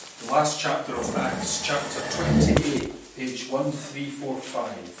last chapter of Acts, chapter 28, page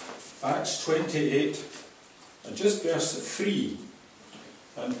 1345. Acts 28, and just verse 3.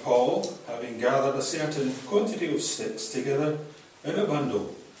 And Paul, having gathered a certain quantity of sticks together in a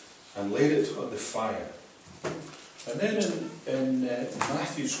bundle, and laid it on the fire. And then in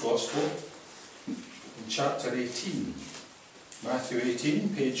Matthew's Gospel, in chapter 18, Matthew 18,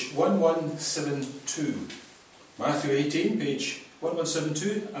 page 1172. Matthew 18, page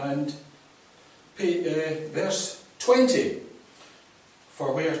 1172, and verse 20.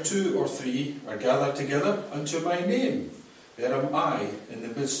 For where two or three are gathered together unto my name, there am I in the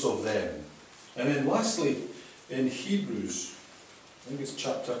midst of them. And then lastly, in Hebrews, I think it's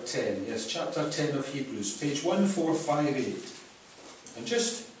chapter 10. Yes, chapter 10 of Hebrews, page 1458. And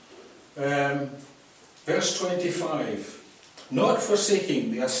just verse 25. Not forsaking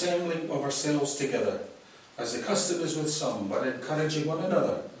the assembling of ourselves together, as the custom is with some, but encouraging one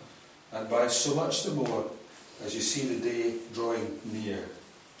another, and by so much the more, as you see the day drawing near.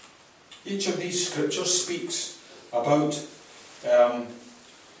 Each of these scriptures speaks about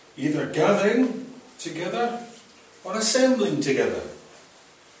either gathering together or assembling together.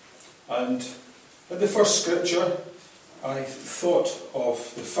 And in the first scripture, I thought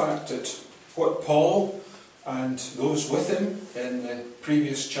of the fact that what Paul and those with him in the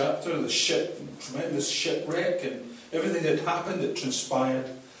previous chapter, the tremendous shipwreck and everything that happened, that transpired,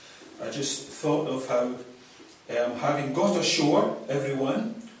 I just thought of how, having got ashore,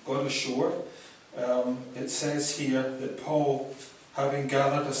 everyone got ashore, it says here that Paul, having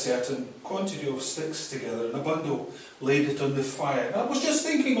gathered a certain quantity of sticks together in a bundle, laid it on the fire. And I was just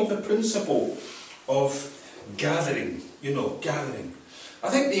thinking of the principle of gathering, gathering. I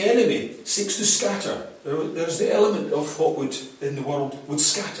think the enemy seeks to scatter. There's the element of what would, in the world, would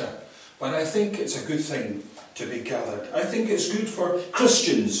scatter. But I think it's a good thing to be gathered. I think it's good for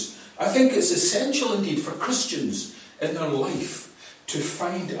Christians. I think it's essential indeed for Christians in their life to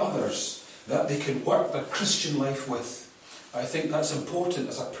find others that they can work their Christian life with. I think that's important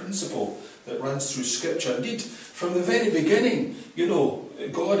as a principle that runs through Scripture. Indeed, from the very beginning,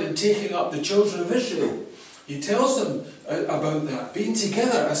 God in taking up the children of Israel, He tells them about that, being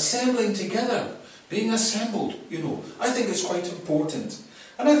together, assembling together, being assembled, I think it's quite important.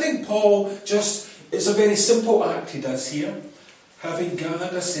 And I think Paul it's a very simple act he does here, having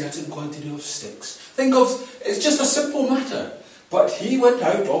gathered a certain quantity of sticks. It's just a simple matter. But he went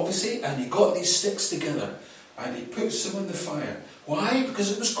out, obviously, and he got these sticks together, and he puts them on the fire. Why?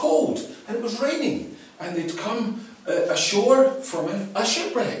 Because it was cold, and it was raining, and they'd come ashore from a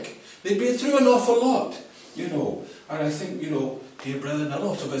shipwreck. They'd been through an awful lot. And I think, dear brethren, a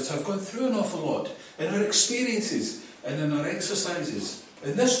lot of us have gone through an awful lot in our experiences and in our exercises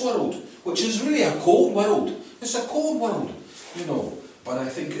in this world, which is really a cold world. It's a cold world, but I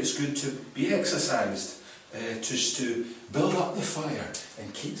think it's good to be exercised, just to build up the fire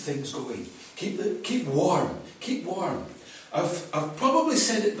and keep things going. Keep warm. Keep warm. I've probably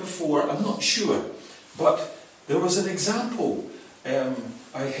said it before, I'm not sure, but there was an example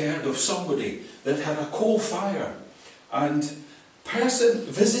I heard of somebody that had a coal fire, and person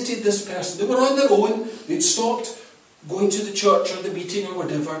visited this person. They were on their own. They'd stopped going to the church or the meeting or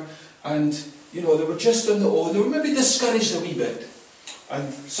whatever, and they were just on their own. They were maybe discouraged a wee bit,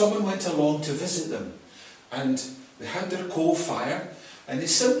 and someone went along to visit them, and they had their coal fire, and they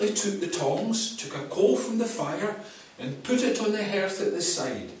simply took the tongs, took a coal from the fire, and put it on the hearth at the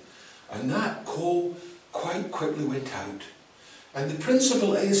side, and that coal quite quickly went out. And the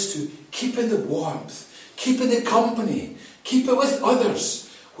principle is to keep in the warmth, keep in the company, keep it with others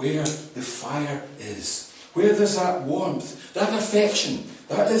where the fire is, where there's that warmth, that affection,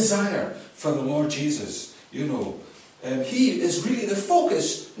 that desire for the Lord Jesus. He is really the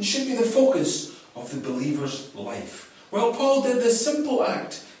focus, and should be the focus of the believer's life. Well, Paul did this simple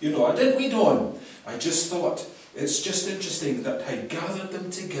act. I didn't read on. I just thought it's just interesting that he gathered them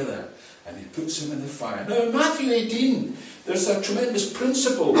together and he puts them in the fire. Now in Matthew 18, there's a tremendous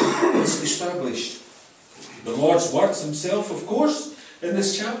principle that's established. The Lord's words himself, of course, in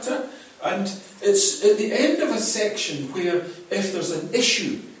this chapter. And it's at the end of a section where if there's an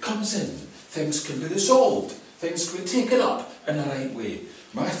issue comes in, things can be resolved. Things can be taken up in a right way.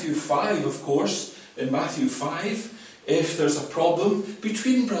 Matthew 5, of course, in Matthew 5, if there's a problem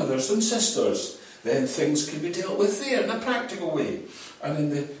between brothers and sisters, then things can be dealt with there in a practical way. And in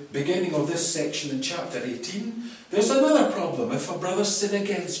the beginning of this section in chapter 18, there's another problem. If a brother sin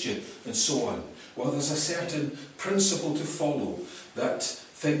against you, and so on. Well, there's a certain principle to follow, that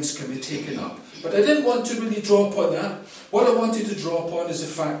things can be taken up. But I didn't want to really draw upon that. What I wanted to draw upon is the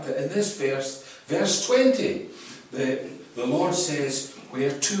fact that in this verse 20, the Lord says,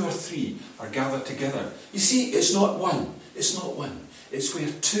 where 2 or 3 are gathered together. You see, it's not one. It's not one. It's where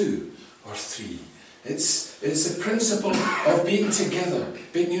 2 or 3. It's the principle of being together,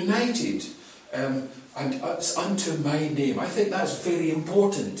 being united, and it's unto my name. I think that's very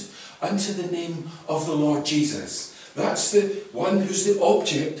important. Unto the name of the Lord Jesus. That's the one who's the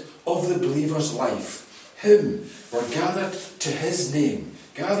object of the believer's life. Him. We're gathered to his name.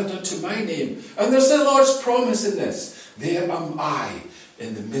 Gathered unto my name. And there's the Lord's promise in this. There am I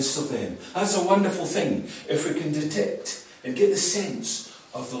in the midst of them. That's a wonderful thing if we can detect and get the sense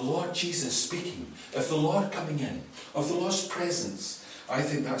of the Lord Jesus speaking, of the Lord coming in, of the Lord's presence. I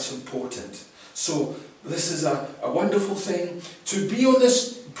think that's important. So this is a wonderful thing to be on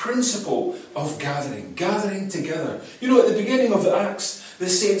this principle of gathering together. You know, at the beginning of the Acts, the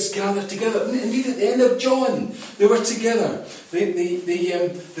saints gathered together. Indeed, at the end of John, they were together.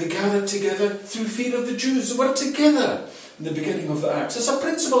 They gathered together through fear of the Jews. They were together in the beginning of the Acts. It's a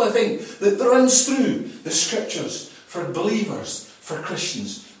principle, I think, that runs through the Scriptures for believers, for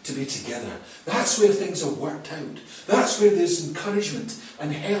Christians to be together. That's where things are worked out. That's where there's encouragement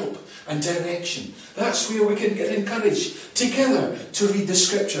and help and direction. That's where we can get encouraged together to read the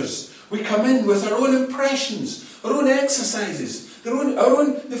Scriptures. We come in with our own impressions, our own exercises,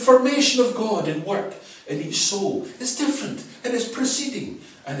 the formation of God in work in each soul. It's different and it's proceeding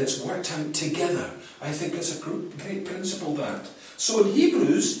and it's worked out together. I think it's a great principle, that. So in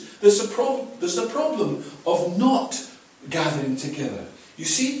Hebrews, there's the problem of not gathering together. You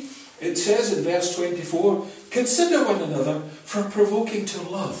see, it says in verse 24, consider one another for provoking to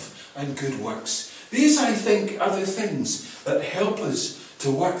love and good works. These, I think, are the things that help us to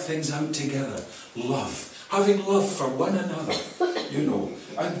work things out together. Love. Having love for one another,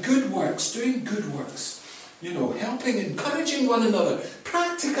 and good works, doing good works, helping, encouraging one another,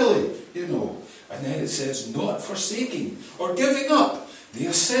 practically, And then it says, not forsaking or giving up the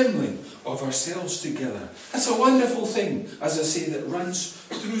assembling of ourselves together. That's a wonderful thing, as I say, that runs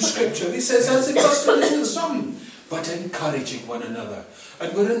through Scripture. He says, as the custom is with some, but encouraging one another.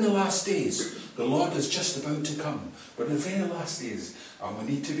 And we're in the last days. The Lord is just about to come. We're in the very last days, and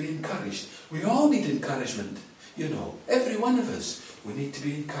we need to be encouraged. We all need encouragement, Every one of us, we need to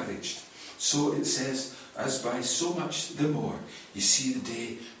be encouraged. So it says, as by so much the more, you see the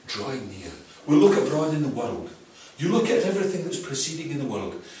day drawing near. We look abroad in the world. You look at everything that's proceeding in the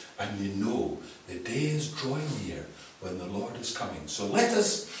world, and the day is drawing near when the Lord is coming. So let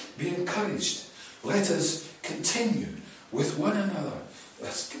us be encouraged. Let us continue with one another.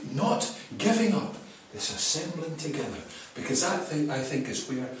 Let's not giving up this assembling together, because that thing, I think, is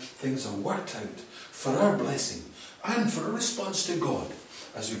where things are worked out for our blessing and for a response to God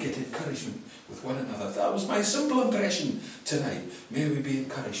as we get encouragement with one another. That was my simple impression tonight. May we be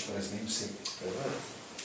encouraged for his name's sake. Amen.